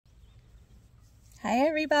Hi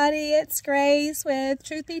everybody, it's Grace with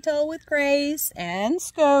Truth Be Told with Grace and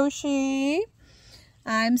Scoshi.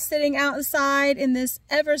 I'm sitting outside in this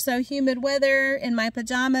ever so humid weather in my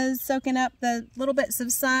pajamas, soaking up the little bits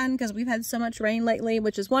of sun because we've had so much rain lately,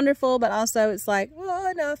 which is wonderful, but also it's like,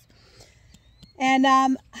 oh, enough. And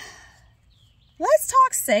let's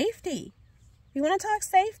talk safety. You want to talk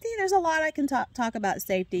safety? There's a lot I can talk about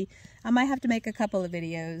safety. I might have to make a couple of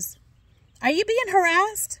videos. Are you being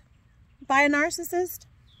harassed by a narcissist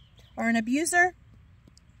or an abuser?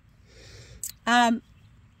 Let's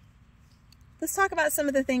talk about some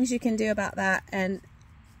of the things you can do about that. And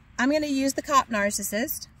I'm going to use the cop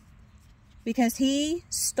narcissist because he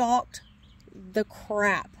stalked the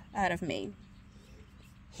crap out of me.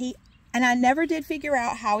 And I never did figure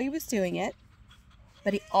out how he was doing it,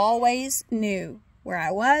 but he always knew where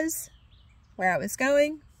I was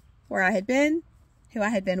going, where I had been, who I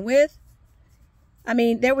had been with. I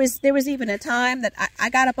mean, there was even a time that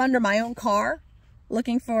I got up under my own car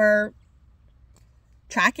looking for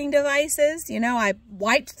tracking devices. You know, I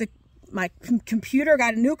wiped my computer,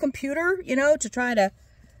 got a new computer, you know, to try to,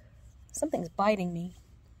 something's biting me.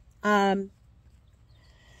 Any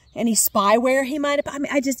spyware he might have, I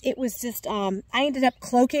mean, it was just, I ended up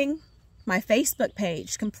cloaking my Facebook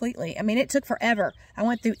page completely. I mean, it took forever. I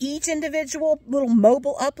went through each individual little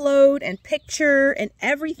mobile upload and picture and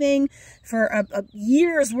everything for a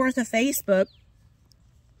year's worth of Facebook.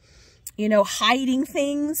 You know, hiding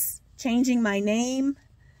things, changing my name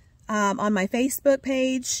on my Facebook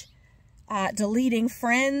page, deleting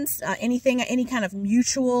friends, any kind of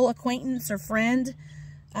mutual acquaintance or friend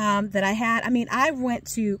that I had. I mean, I went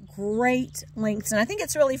to great lengths, and I think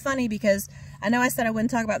it's really funny because I know I said I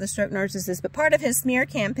wouldn't talk about the stroke narcissist, but part of his smear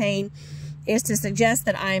campaign is to suggest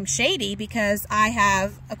that I'm shady because I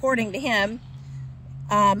have, according to him,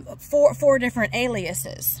 four different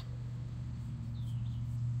aliases.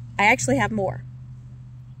 I actually have more.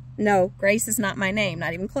 No, Grace is not my name,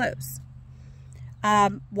 not even close.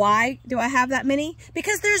 Why do I have that many?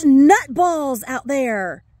 Because there's nutballs out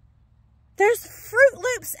there. There's Fruit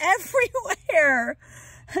Loops everywhere.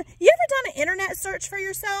 You ever done an internet search for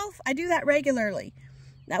yourself? I do that regularly.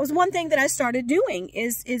 That was one thing that I started doing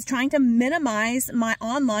is trying to minimize my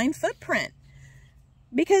online footprint.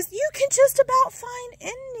 Because you can just about find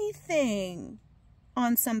anything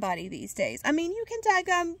on somebody these days. I mean, you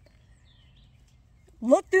can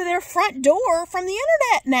look through their front door from the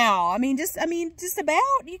internet now. I mean, just about.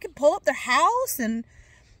 You can pull up their house and,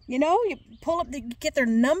 you know, you pull up, get their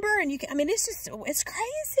number and you can, I mean, it's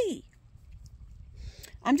crazy.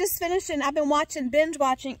 I'm just finishing, I've been binge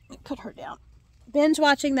watching, put her down, binge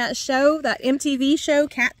watching that show, that MTV show,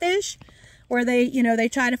 Catfish, where they, you know, they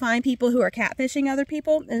try to find people who are catfishing other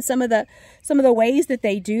people. And some of the ways that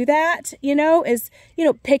they do that, you know, is, you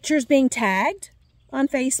know, pictures being tagged on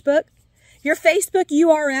Facebook, your Facebook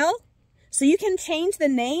URL. So you can change the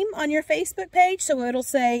name on your Facebook page. So it'll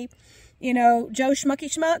say, you know, Joe Schmucky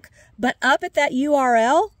Schmuck, but up at that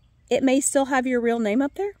URL, it may still have your real name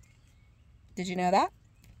up there. Did you know that?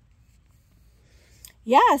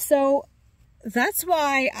 Yeah, so that's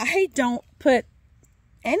why I don't put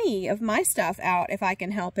any of my stuff out if I can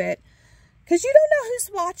help it. Because you don't know who's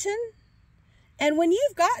watching. And when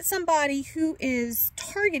you've got somebody who is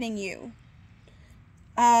targeting you,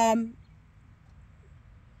 that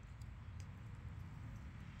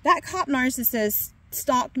cop narcissist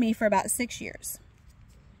stalked me for about 6 years.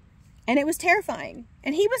 And it was terrifying.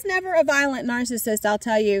 And he was never a violent narcissist, I'll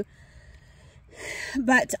tell you.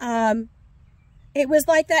 But, it was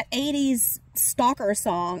like that 80s stalker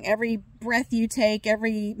song. Every breath you take,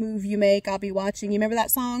 every move you make, I'll be watching. You remember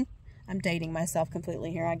that song? I'm dating myself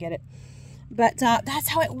completely here. I get it. But that's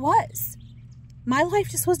how it was. My life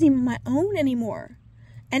just wasn't even my own anymore.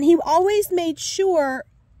 And he always made sure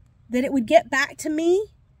that it would get back to me,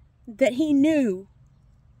 that he knew.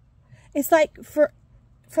 It's like for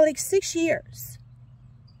like 6 years.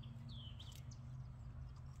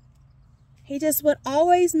 He just would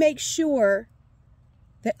always make sure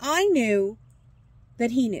that I knew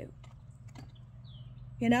that he knew,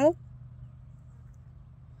 you know?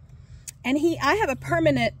 And I have a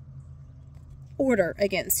permanent order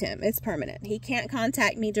against him. It's permanent. He can't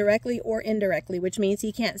contact me directly or indirectly, which means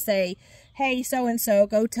he can't say, hey, so-and-so,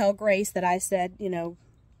 go tell Grace that I said, you know,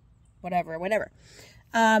 whatever.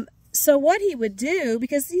 So what he would do,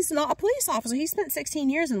 because he's not a police officer, he spent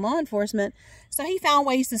 16 years in law enforcement, so he found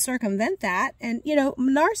ways to circumvent that. And, you know,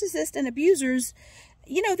 narcissists and abusers,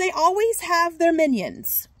 you know, they always have their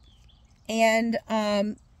minions. And,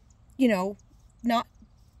 you know, not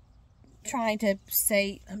trying to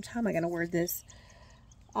say, how am I going to word this?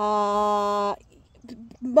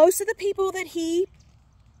 most of the people that he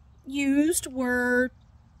used were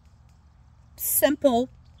simple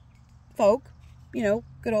folk, you know,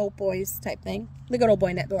 good old boys type thing. The good old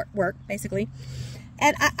boy network, basically.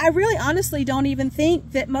 And I really honestly don't even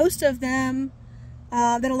think that most of them,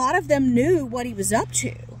 that a lot of them knew what he was up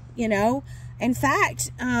to, you know. In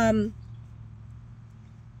fact,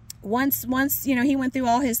 once, you know, he went through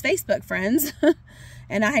all his Facebook friends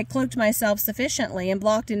and I had cloaked myself sufficiently and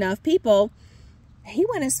blocked enough people, he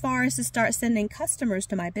went as far as to start sending customers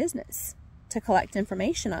to my business to collect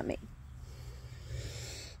information on me.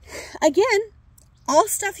 Again, all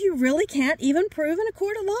stuff you really can't even prove in a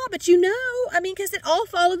court of law, but you know, I mean, because it all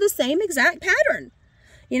followed the same exact pattern.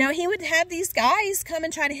 You know, he would have these guys come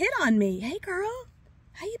and try to hit on me. Hey, girl,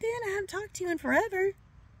 how you been? I haven't talked to you in forever.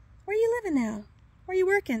 Where you living now? Where you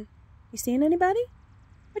working? You seeing anybody?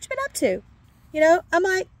 What you been up to? You know, I'm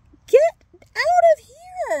like, get out of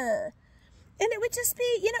here. And it would just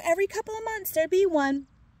be, you know, every couple of months there'd be one.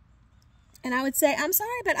 And I would say, I'm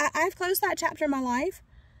sorry, but I've closed that chapter in my life.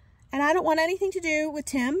 And I don't want anything to do with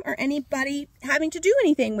Tim or anybody having to do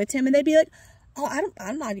anything with Tim. And they'd be like, oh, I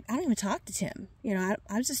don't even talk to Tim. You know,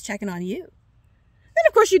 I was just checking on you. Then,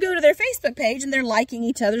 of course, you go to their Facebook page and they're liking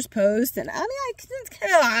each other's posts. And I mean,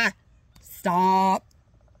 stop.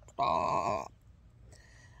 But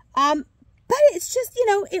it's just, you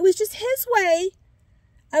know, it was just his way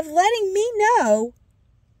of letting me know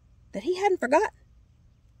that he hadn't forgotten.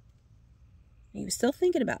 He was still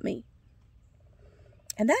thinking about me.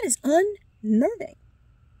 And that is unnerving.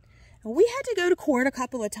 And we had to go to court a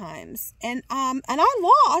couple of times. And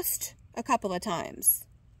I lost a couple of times.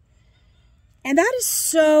 And that is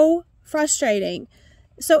so frustrating.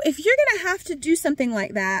 So if you're going to have to do something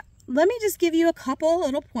like that, let me just give you a couple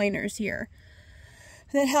little pointers here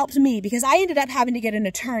that helped me, because I ended up having to get an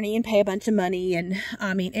attorney and pay a bunch of money. And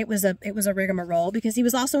I mean, it was a rigmarole, because he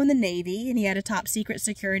was also in the Navy and he had a top secret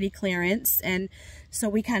security clearance. And so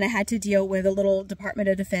we kind of had to deal with a little Department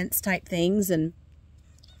of Defense type things and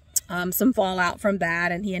some fallout from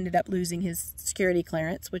that. And he ended up losing his security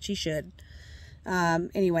clearance, which he should.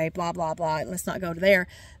 Anyway, blah, blah, blah. Let's not go to there.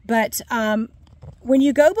 But when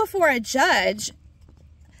you go before a judge,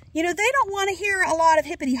 you know, they don't want to hear a lot of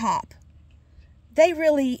hippity hop. They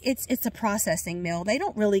really, it's a processing mill. They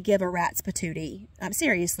don't really give a rat's patootie.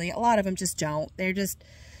 Seriously, a lot of them just don't. They're just,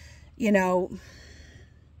 you know,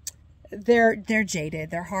 they're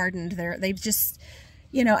jaded. They're hardened. They've just,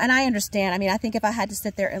 you know, and I understand. I mean, I think if I had to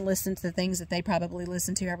sit there and listen to the things that they probably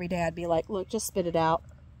listen to every day, I'd be like, look, just spit it out.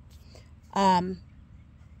 But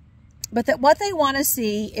that what they want to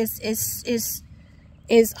see is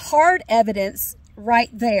hard evidence right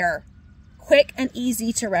there. Quick and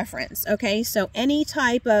easy to reference. Okay, so any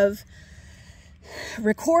type of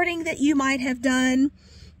recording that you might have done,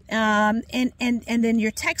 and then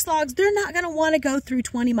your text logs, they're not going to want to go through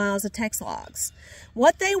 20 miles of text logs.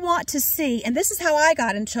 What they want to see, and this is how I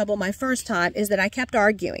got in trouble my first time, is that I kept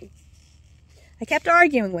arguing. I kept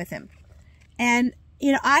arguing with him. And,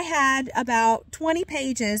 you know, I had about 20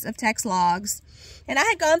 pages of text logs, and I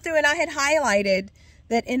had gone through and I had highlighted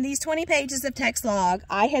that in these 20 pages of text log,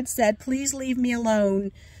 I had said, please leave me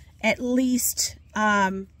alone at least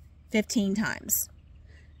 15 times.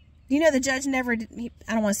 You know, the judge never,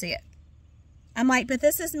 I don't want to see it. I'm like, but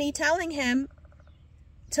this is me telling him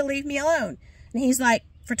to leave me alone. And he's like,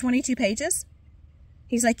 for 22 pages?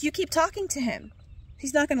 He's like, you keep talking to him.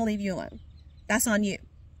 He's not going to leave you alone. That's on you.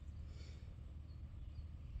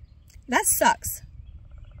 That sucks.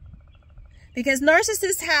 Because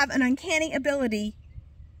narcissists have an uncanny ability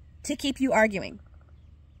to keep you arguing.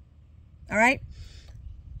 All right?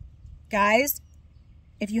 Guys,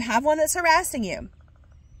 if you have one that's harassing you,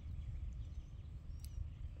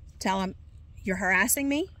 tell them, you're harassing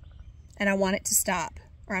me and I want it to stop,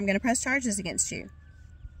 or I'm going to press charges against you.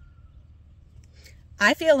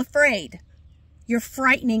 I feel afraid. You're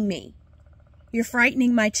frightening me. You're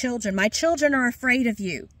frightening my children. My children are afraid of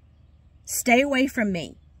you. Stay away from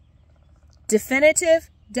me.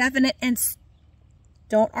 Definitive, definite, and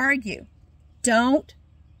don't argue. Don't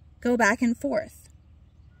go back and forth.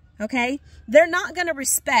 Okay? They're not going to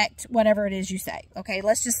respect whatever it is you say. Okay?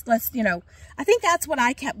 Let's, you know, I think that's what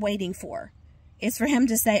I kept waiting for. Is for him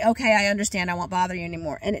to say, okay, I understand. I won't bother you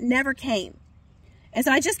anymore. And it never came. And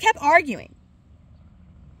so I just kept arguing.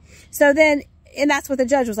 So then, and that's what the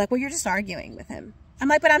judge was like, well, you're just arguing with him. I'm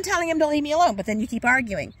like, but I'm telling him to leave me alone. But then you keep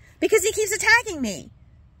arguing. Because he keeps attacking me.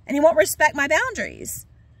 And he won't respect my boundaries.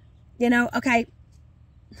 You know, okay.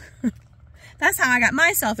 That's how I got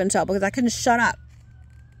myself in trouble, because I couldn't shut up.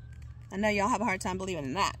 I know y'all have a hard time believing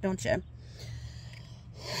in that, don't you?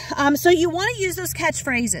 So you want to use those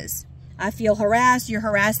catchphrases. I feel harassed. You're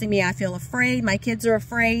harassing me. I feel afraid. My kids are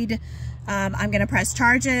afraid. I'm going to press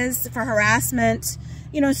charges for harassment.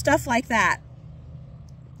 You know, stuff like that.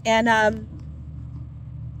 And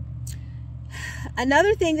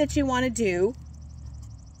another thing that you want to do,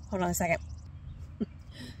 hold on a second.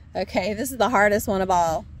 Okay, this is the hardest one of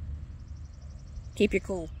all. Keep your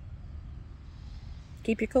cool.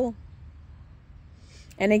 Keep your cool.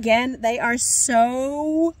 And again, they are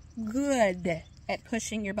so good at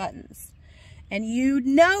pushing your buttons. And you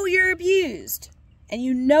know you're abused. And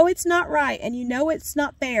you know it's not right. And you know it's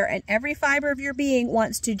not fair. And every fiber of your being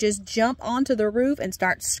wants to just jump onto the roof and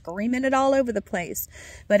start screaming it all over the place.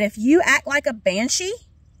 But if you act like a banshee,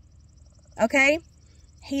 okay,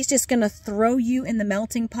 he's just going to throw you in the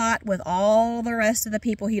melting pot with all the rest of the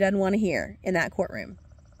people he doesn't want to hear in that courtroom.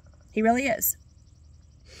 He really is.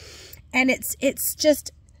 And it's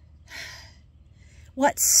just,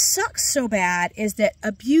 what sucks so bad is that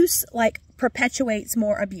abuse, like, perpetuates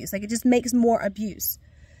more abuse. Like, it just makes more abuse.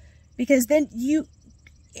 Because then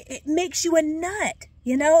it makes you a nut.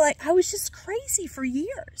 You know, like, I was just crazy for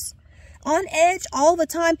years. On edge all the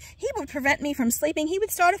time. He would prevent me from sleeping. He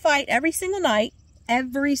would start a fight every single night.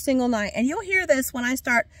 Every single night. And you'll hear this when I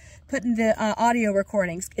start putting the audio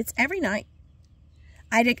recordings. It's every night.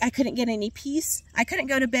 I couldn't get any peace. I couldn't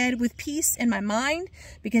go to bed with peace in my mind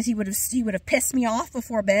because he would have pissed me off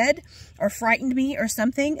before bed or frightened me or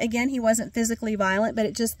something. Again, he wasn't physically violent, but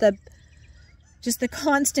it just the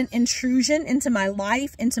constant intrusion into my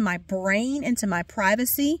life, into my brain, into my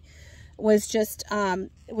privacy was just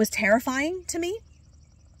it was terrifying to me.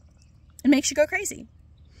 It makes you go crazy.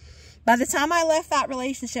 By the time I left that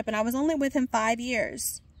relationship, and I was only with him 5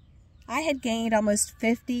 years, I had gained almost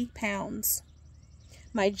 50 pounds.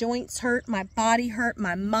 My joints hurt, my body hurt,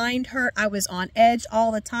 my mind hurt. I was on edge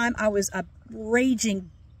all the time. I was a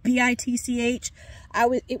raging bitch.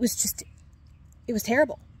 It was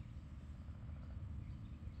terrible.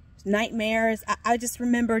 Nightmares. I just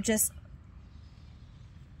remember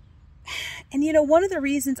and you know, one of the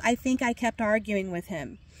reasons I think I kept arguing with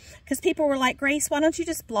him, because people were like, Grace, why don't you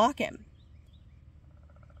just block him?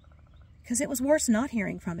 Because it was worse not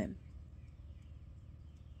hearing from him.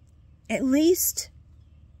 At least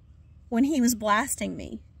when he was blasting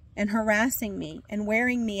me and harassing me and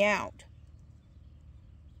wearing me out,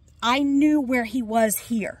 I knew where he was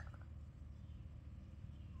here.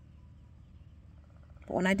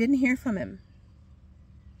 But when I didn't hear from him,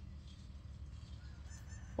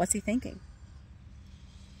 what's he thinking?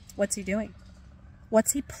 What's he doing?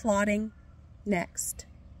 What's he plotting next?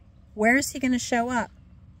 Where is he going to show up?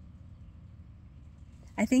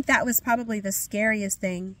 I think that was probably the scariest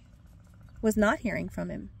thing, was not hearing from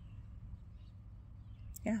him.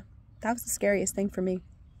 Yeah, that was the scariest thing for me.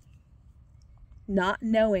 Not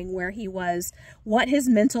knowing where he was, what his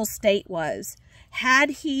mental state was. Had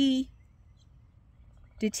he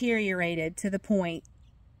deteriorated to the point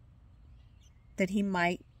that he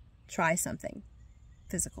might try something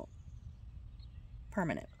physical,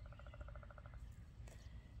 permanent.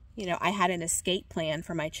 You know, I had an escape plan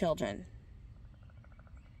for my children.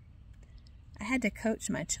 I had to coach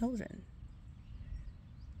my children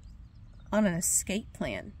on an escape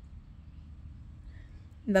plan.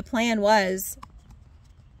 The plan was,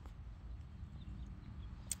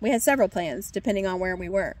 we had several plans depending on where we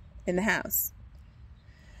were in the house.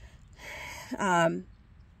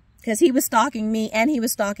 Because he was stalking me and he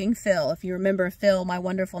was stalking Phil. If you remember, Phil, my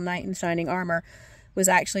wonderful knight in shining armor, was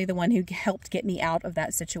actually the one who helped get me out of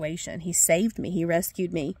that situation. He saved me. He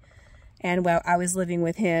rescued me. And while I was living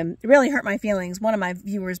with him, it really hurt my feelings. One of my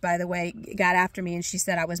viewers, by the way, got after me and she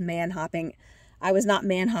said I was man-hopping. I was not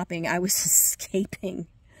man-hopping. I was escaping.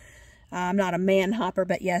 I'm not a man-hopper,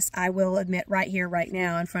 but yes, I will admit right here, right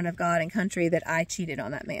now, in front of God and country, that I cheated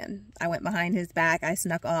on that man. I went behind his back. I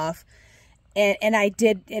snuck off. And I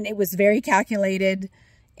did, and it was very calculated.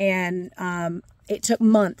 And it took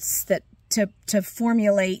months to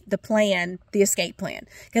formulate the plan, the escape plan.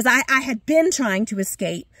 Because I had been trying to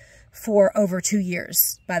escape for over 2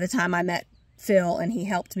 years by the time I met Phil and he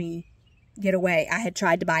helped me get away. I had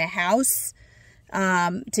tried to buy a house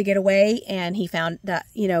to get away, and he found that,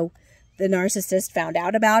 you know, the narcissist found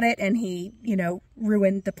out about it and he, you know,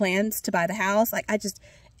 ruined the plans to buy the house. Like, he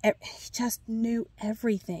just knew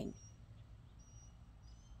everything.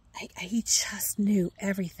 He just knew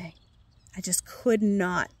everything. I just could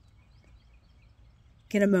not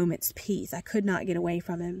get a moment's peace. I could not get away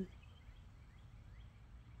from him.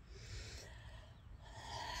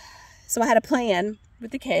 So I had a plan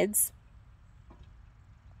with the kids.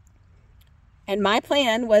 And my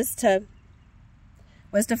plan was to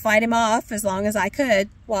fight him off as long as I could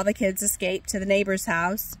while the kids escaped to the neighbor's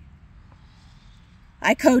house.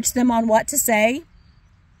 I coach them on what to say.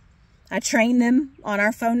 I train them on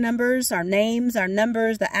our phone numbers, our names, our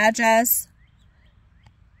numbers, the address.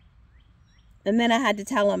 And then I had to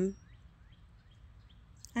tell them,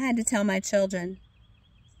 I had to tell my children,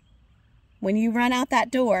 when you run out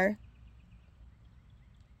that door,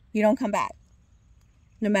 you don't come back.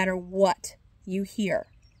 No matter what you hear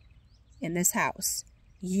in this house,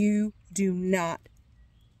 you do not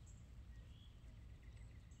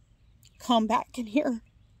come back in here.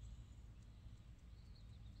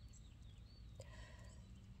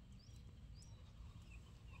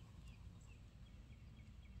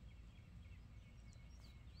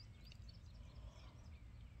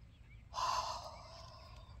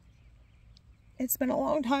 It's been a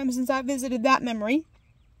long time since I visited that memory.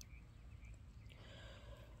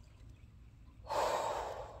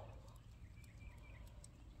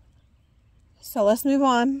 So let's move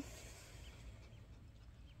on.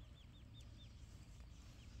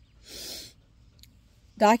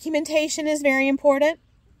 Documentation is very important.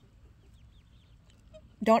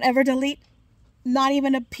 Don't ever delete, not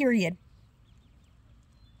even a period.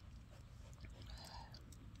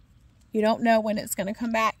 You don't know when it's going to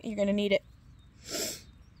come back. You're going to need it.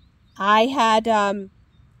 I had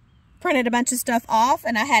printed a bunch of stuff off,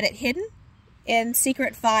 and I had it hidden in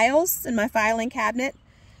secret files in my filing cabinet,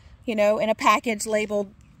 you know, in a package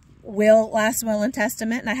labeled will, last will and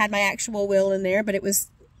testament. And I had my actual will in there, but it was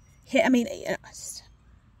hit. I mean, just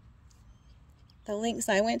the links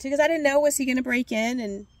I went to, because I didn't know, was he going to break in?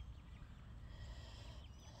 And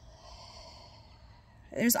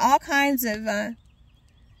there's all kinds of, I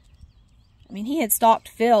mean, he had stalked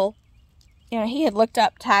Phil. You know, he had looked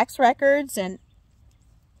up tax records, and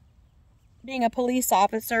being a police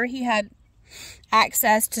officer, he had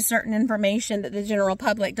access to certain information that the general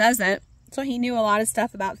public doesn't. So he knew a lot of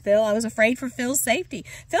stuff about Phil. I was afraid for Phil's safety.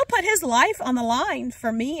 Phil put his life on the line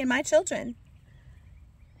for me and my children.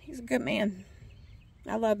 He's a good man.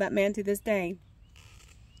 I love that man to this day.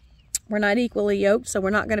 We're not equally yoked, so we're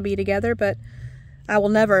not going to be together, but I will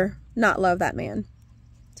never not love that man.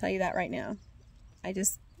 I'll tell you that right now.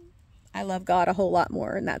 I love God a whole lot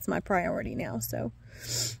more, and that's my priority now. So,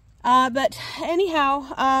 but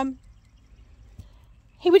anyhow,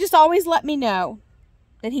 he would just always let me know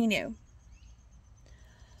that he knew.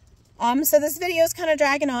 So this video is kind of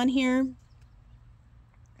dragging on here.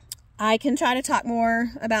 I can try to talk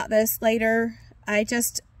more about this later. I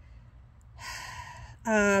just,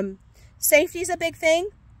 safety is a big thing.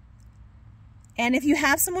 And if you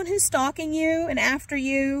have someone who's stalking you and after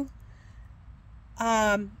you,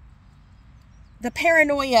 the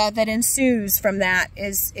paranoia that ensues from that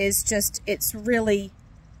is just, it's really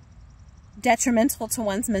detrimental to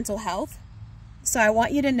one's mental health. So I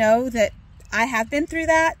want you to know that I have been through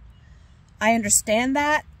that. I understand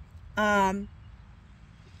that. I'm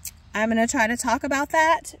going to try to talk about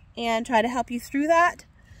that and try to help you through that.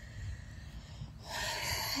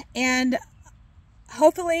 And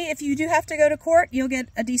hopefully, if you do have to go to court, you'll get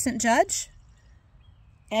a decent judge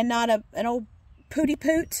and not an old pooty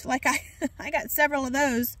poot like I got several of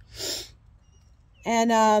those.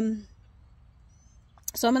 And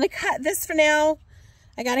so I'm going to cut this for now.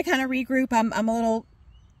 I got to kind of regroup.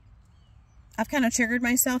 I've kind of triggered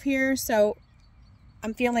myself here, so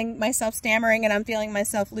I'm feeling myself stammering, and I'm feeling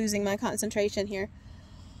myself losing my concentration here.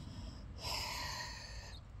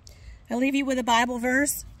 I'll leave you with a Bible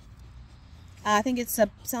verse. I think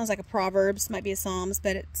sounds like a Proverbs, might be a Psalms,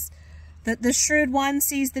 but it's the shrewd one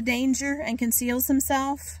sees the danger and conceals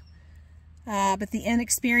himself, but the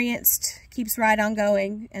inexperienced keeps right on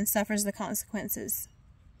going and suffers the consequences.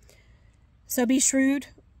 So be shrewd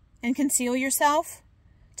and conceal yourself.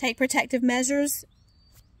 Take protective measures.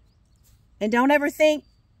 And don't ever think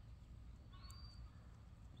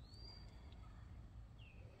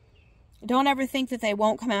that they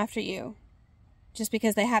won't come after you just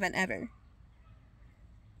because they haven't ever.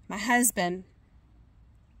 My husband,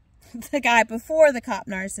 the guy before the cop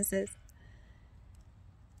narcissist,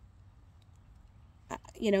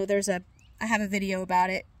 you know, I have a video about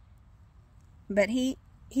it, but he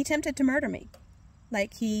attempted to murder me.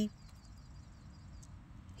 Like he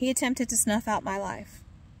attempted to snuff out my life.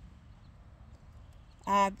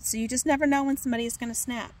 So you just never know when somebody is going to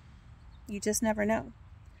snap. You just never know.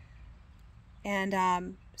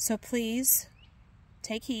 And so please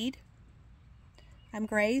take heed. I'm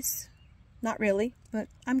Grace. Not really, but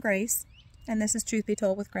I'm Grace. And this is Truth Be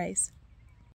Told with Grace.